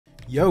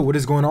Yo, what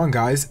is going on,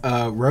 guys?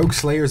 Rogue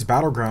Slayers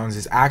Battlegrounds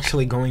is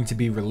actually going to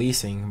be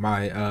releasing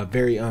my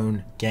very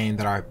own game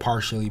that I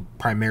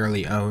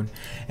primarily own.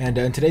 And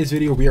in today's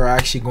video, we are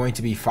actually going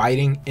to be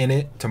fighting in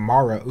it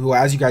tomorrow. Well,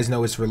 as you guys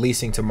know, it's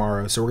releasing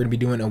tomorrow, so we're going to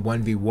be doing a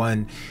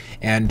 1v1.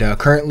 And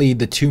currently,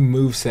 the two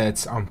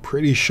movesets, I'm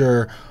pretty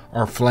sure,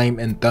 are Flame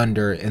and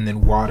Thunder, and then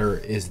Water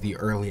is the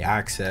early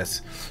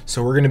access.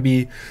 So we're going to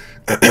be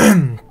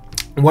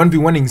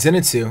 1v1ing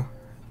Zenitsu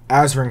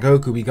as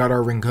Rengoku. We got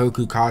our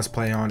Rengoku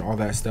cosplay on, all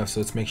that stuff,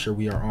 so let's make sure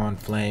we are on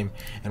Flame,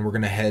 and we're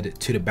gonna head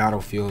to the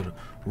battlefield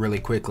really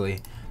quickly.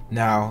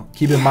 Now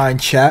keep in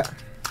mind, chat,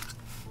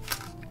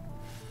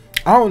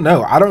 I don't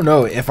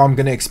know if I'm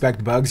gonna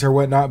expect bugs or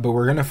whatnot, but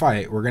we're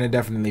gonna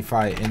definitely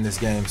fight in this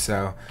game.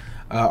 So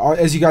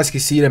as you guys can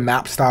see, the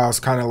map style is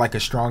kind of like a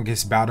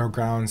Strongest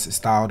Battlegrounds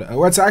styled.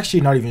 Well, it's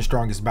actually not even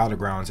Strongest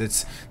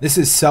Battlegrounds. This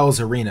is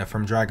Cell's Arena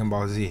from Dragon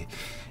Ball Z.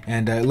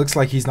 And it looks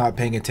like he's not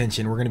paying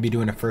attention. We're going to be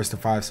doing a first to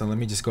 5, so let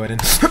me just go ahead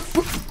and...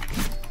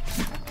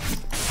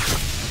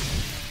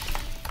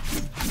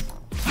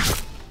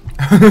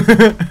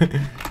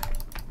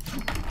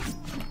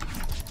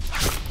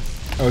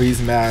 Oh,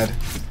 he's mad.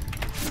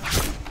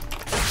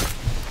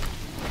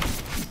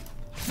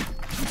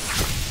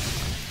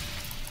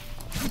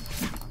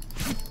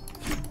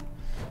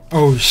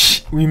 Oh,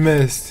 we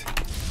missed.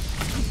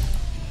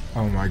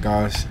 Oh my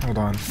gosh, hold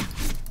on.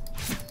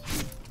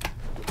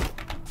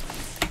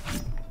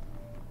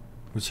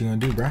 What you gonna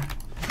do, bruh?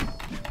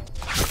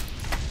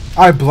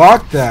 I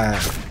blocked that.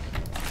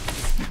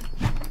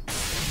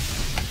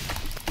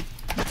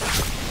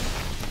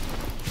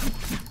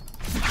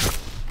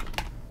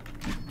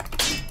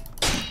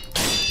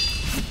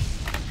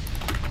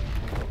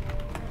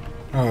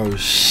 Oh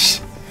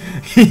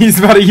he's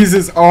about to use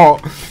his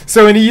ult.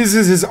 So when he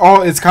uses his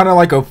ult, it's kind of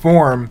like a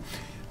form.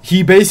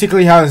 He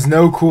basically has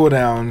no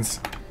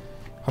cooldowns.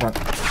 Hold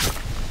on.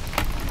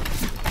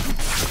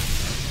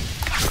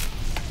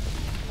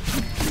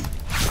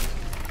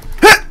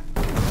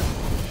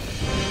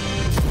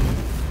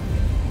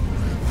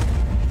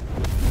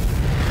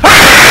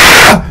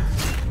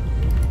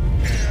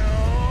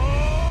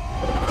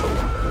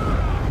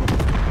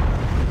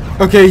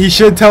 Okay, he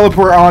should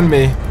teleport on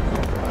me.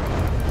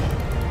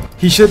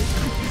 He should...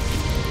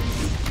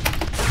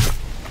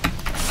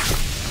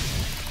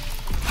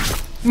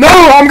 No!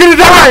 I'm gonna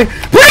die!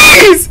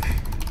 Please!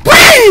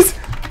 Please!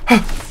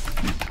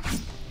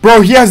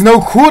 Bro, he has no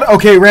cool...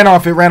 Okay, it ran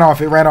off.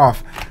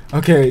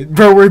 Okay,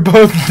 bro, we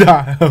both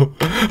died.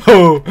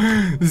 Oh,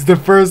 this is the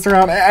first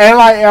round. And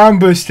I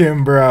ambushed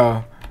him,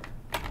 bro.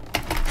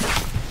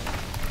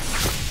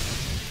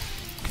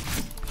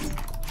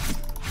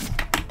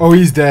 Oh,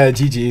 he's dead.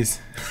 GG's.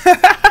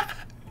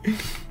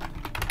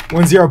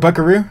 1-0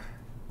 Buckaroo.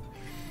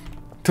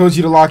 Told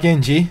you to lock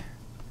in, G.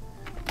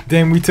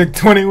 Damn, we took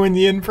 21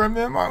 yen from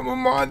him. I'm a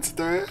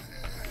monster.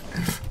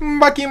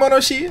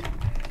 Bakimonoshi.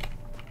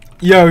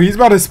 Yo, he's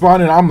about to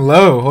spawn and I'm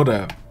low. Hold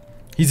up.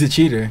 He's a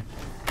cheater.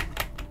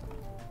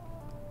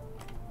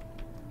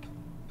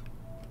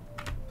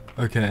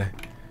 Okay.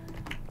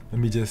 Let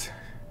me just...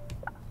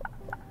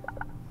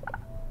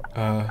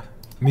 let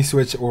me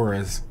switch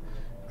auras.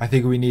 I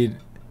think we need...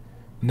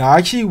 No,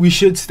 actually, we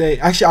should stay...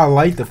 Actually, I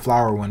like the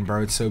flower one,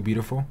 bro. It's so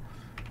beautiful.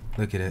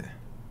 Look at it.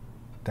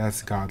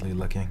 That's godly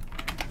looking.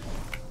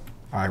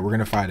 Alright, we're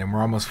gonna fight him.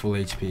 We're almost full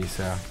HP,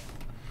 so...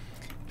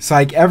 It's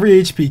like every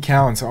HP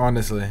counts,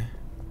 honestly.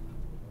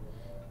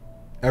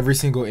 Every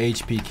single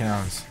HP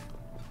counts.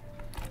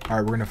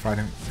 Alright, we're gonna fight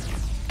him.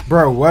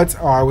 Bro, what?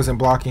 Oh, I wasn't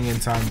blocking in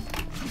time.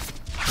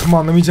 Come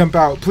on, let me jump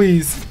out,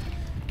 please.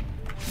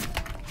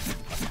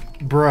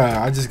 Bruh,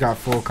 I just got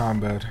full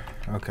comboed.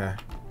 Okay.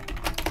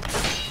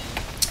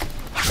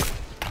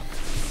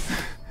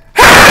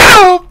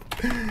 Help!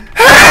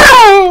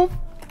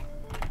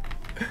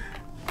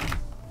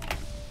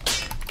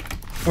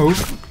 Oh,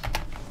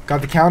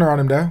 got the counter on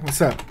him though.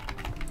 What's up?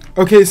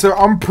 Okay, so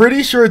I'm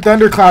pretty sure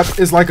Thunderclap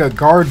is like a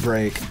guard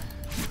break.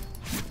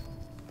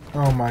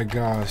 Oh my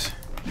gosh.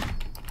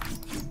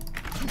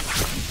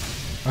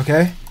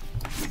 Okay.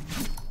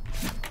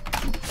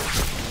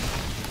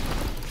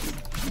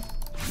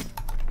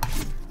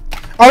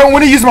 I don't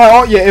want to use my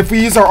ult yet. If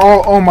we use our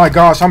ult, oh my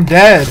gosh, I'm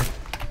dead.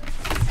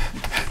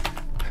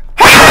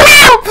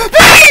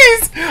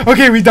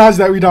 Okay, we dodged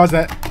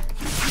that,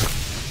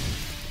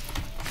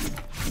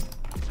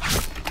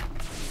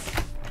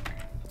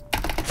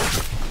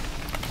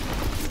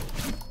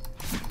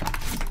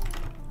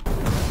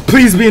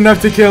 Please be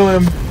enough to kill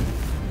him.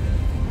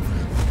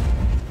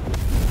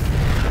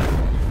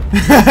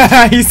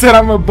 He said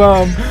I'm a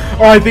bum.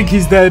 Oh, I think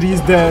he's dead,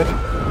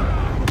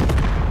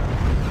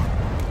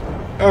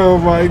 Oh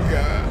my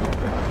god.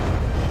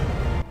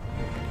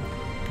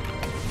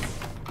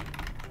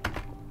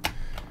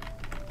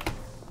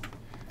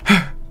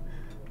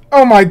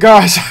 Oh my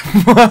gosh,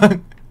 I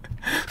won.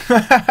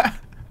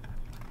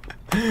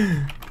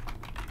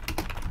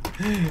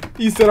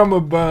 He said I'm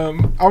a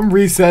bum. I'm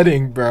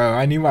resetting, bro.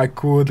 I need my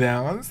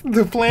cooldowns.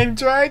 The flame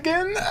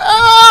dragon.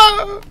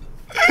 Ah!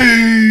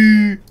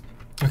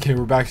 Okay,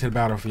 we're back to the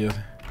battlefield.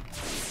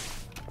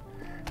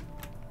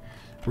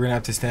 We're gonna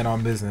have to stand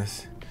on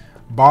business.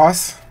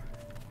 Boss,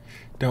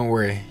 don't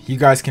worry. You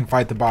guys can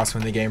fight the boss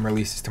when the game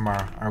releases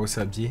tomorrow. Alright, what's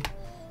up, G?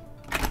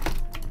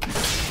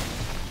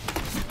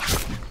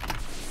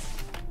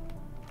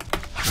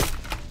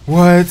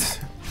 What?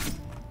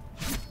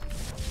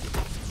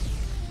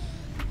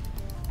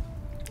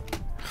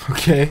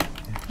 Okay.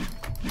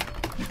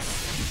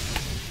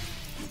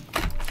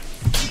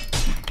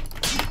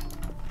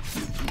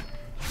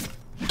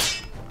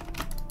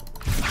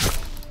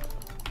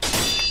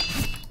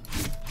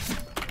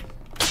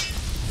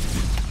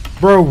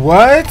 Bro,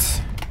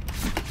 what?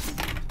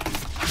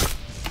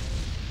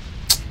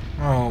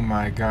 Oh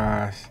my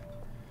gosh.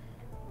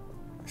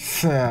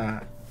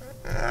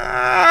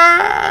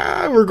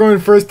 We're going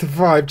first to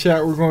 5,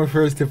 chat. We're going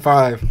first to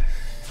 5.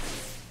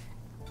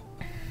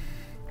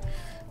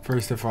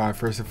 First to 5,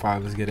 first to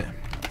 5. Let's get it.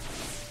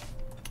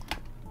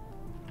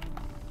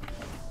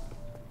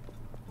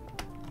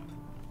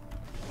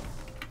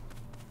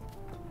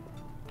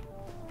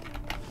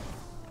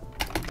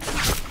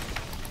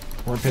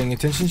 Weren't paying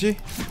attention, G?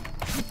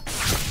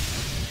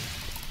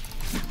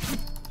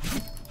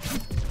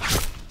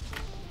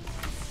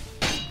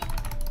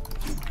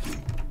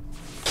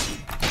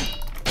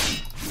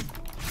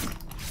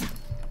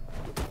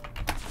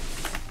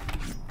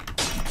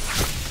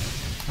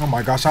 Oh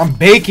my gosh, I'm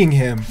baking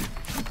him.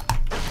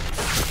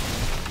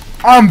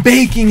 I'm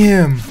baking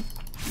him.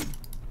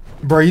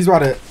 Bro, he's about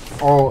to...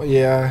 Oh,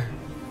 yeah.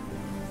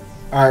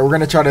 Alright, we're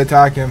going to try to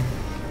attack him.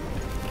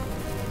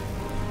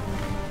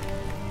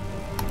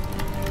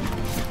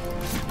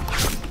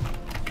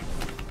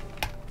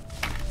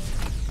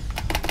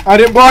 I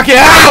didn't block it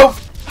out!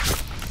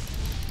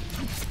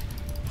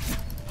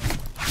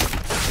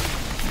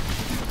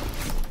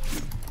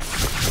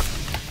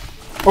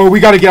 Oh, we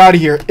got to get out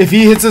of here. If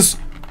he hits us...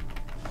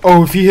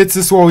 Oh, if he hits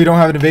this wall, we don't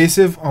have an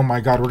evasive. Oh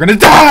my god, we're gonna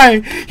die!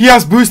 He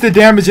has boosted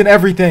damage and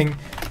everything.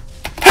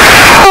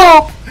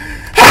 Help!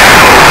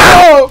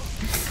 Help!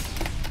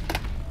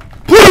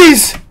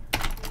 Please!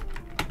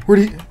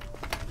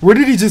 Where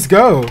did he just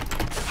go?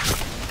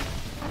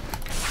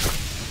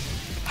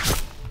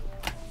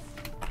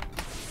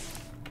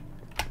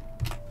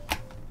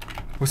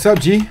 What's up,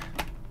 G?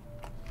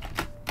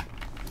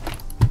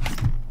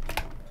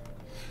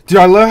 Dude,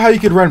 I love how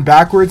you could run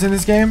backwards in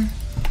this game.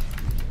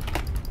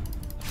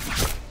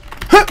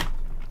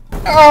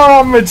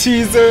 Oh, I'm a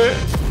cheeser.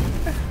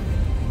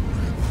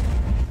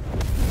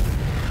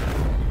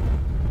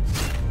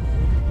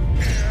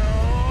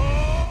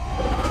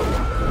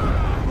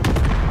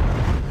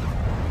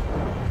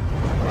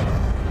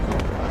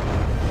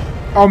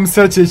 I'm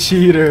such a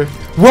cheater.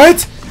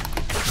 What?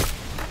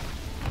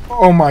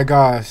 Oh my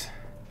gosh.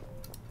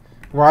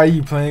 Why are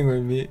you playing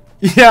with me?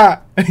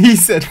 Yeah, he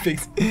said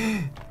fix.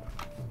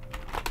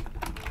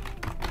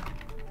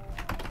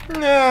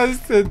 No, he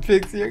said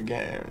fix your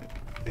game.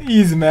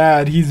 He's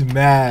mad. He's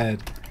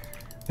mad.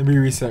 Let me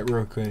reset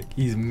real quick.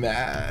 He's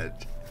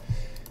mad.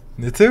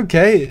 It's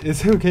okay.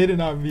 It's okay to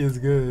not be as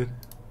good.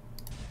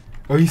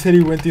 Oh, he said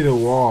he went through the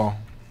wall.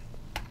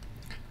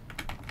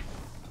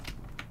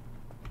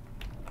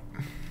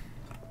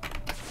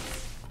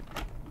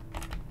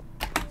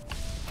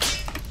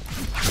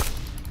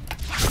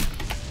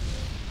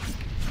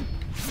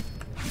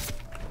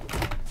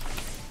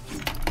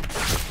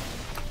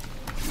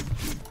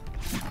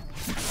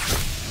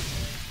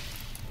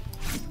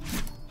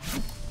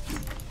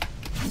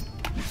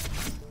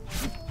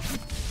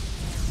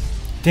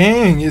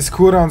 Dang, his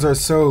cooldowns are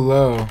so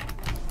low.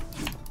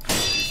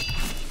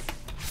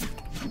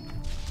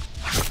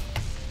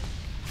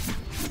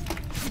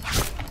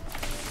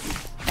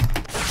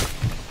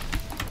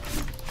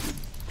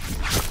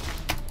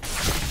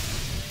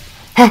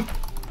 Huh.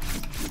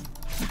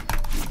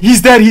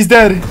 He's dead, he's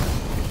dead.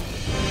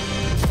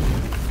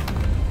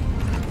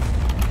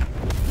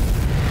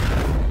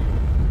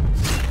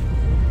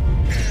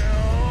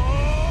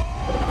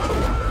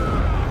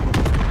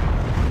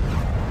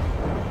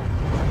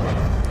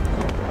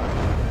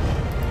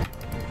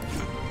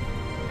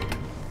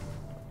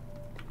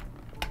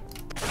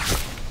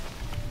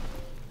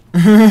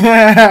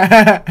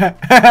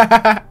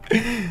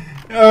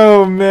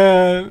 Oh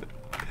man.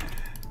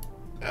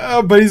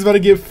 Oh, but he's about to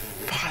get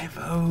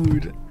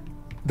 5-0'd.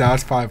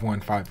 That's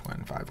 5-1,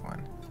 5-1, 5-1.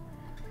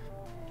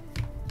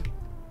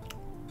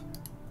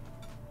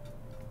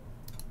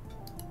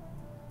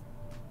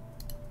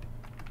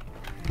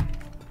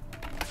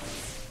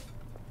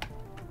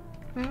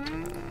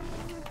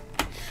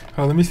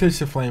 Oh, let me switch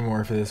to Flame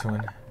War for this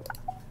one.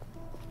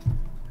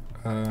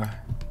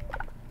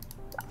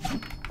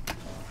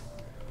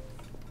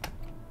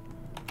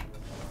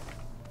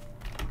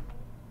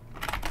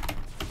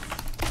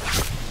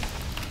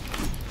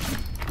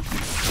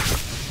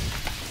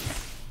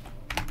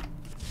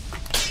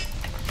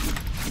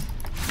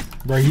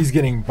 Bro, he's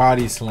getting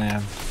body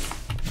slammed.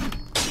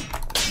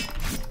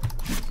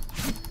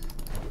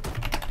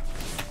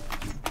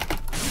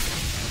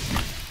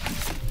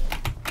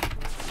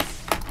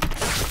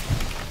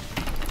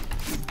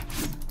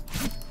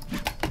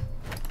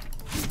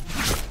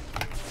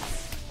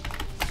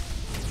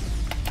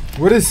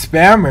 What is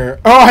spammer?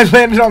 Oh, I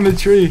landed on the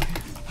tree.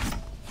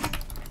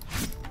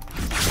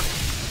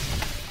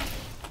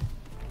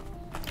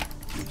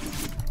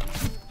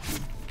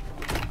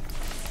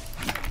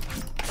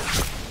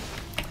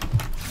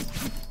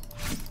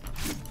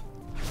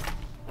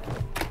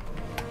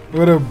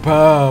 What a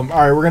bum.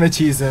 Alright, we're gonna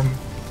cheese him.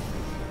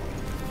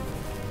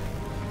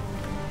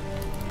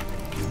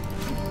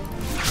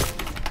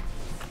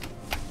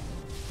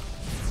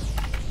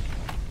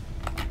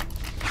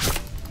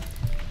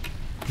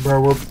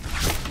 Bro, we're...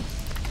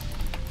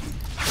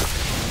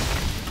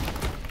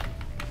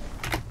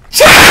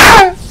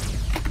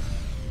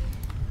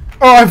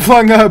 Oh, I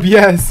flung up,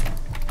 yes.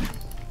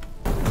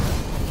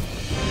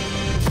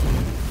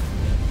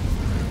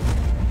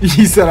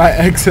 He said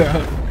I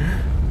exhaled.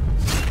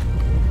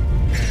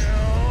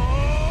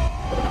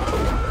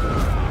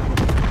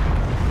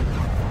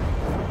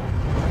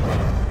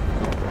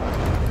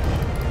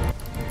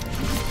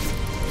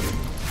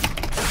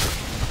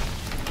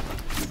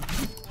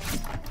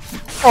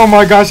 Oh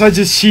my gosh, I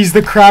just cheesed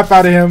the crap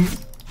out of him.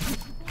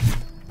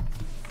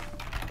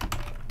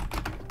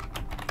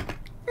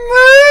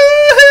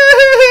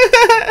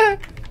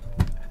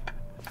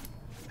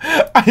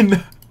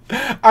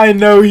 I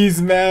know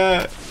he's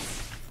mad.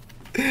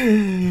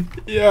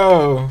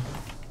 Yo.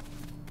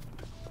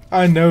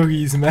 I know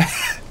he's mad.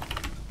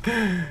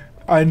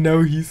 I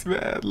know he's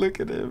mad. Look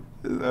at him.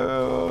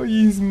 Oh,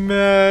 he's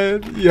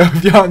mad. Yo,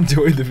 if y'all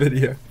enjoyed the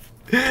video,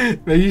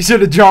 maybe you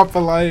should have dropped a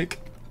like.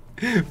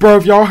 Bro,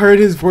 if y'all heard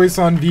his voice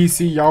on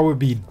VC, y'all would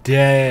be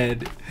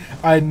dead.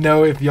 I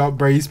know if y'all,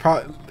 bro, he's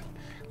probably...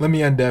 Let me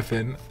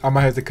undeafen. I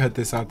might have to cut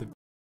this out.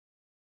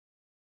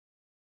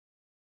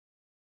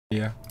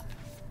 Yeah.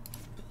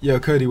 Yo,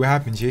 Cody, what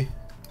happened, G?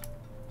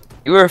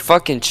 You were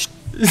fucking...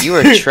 you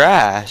were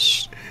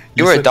trash.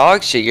 You were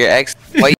dog shit. Your ex...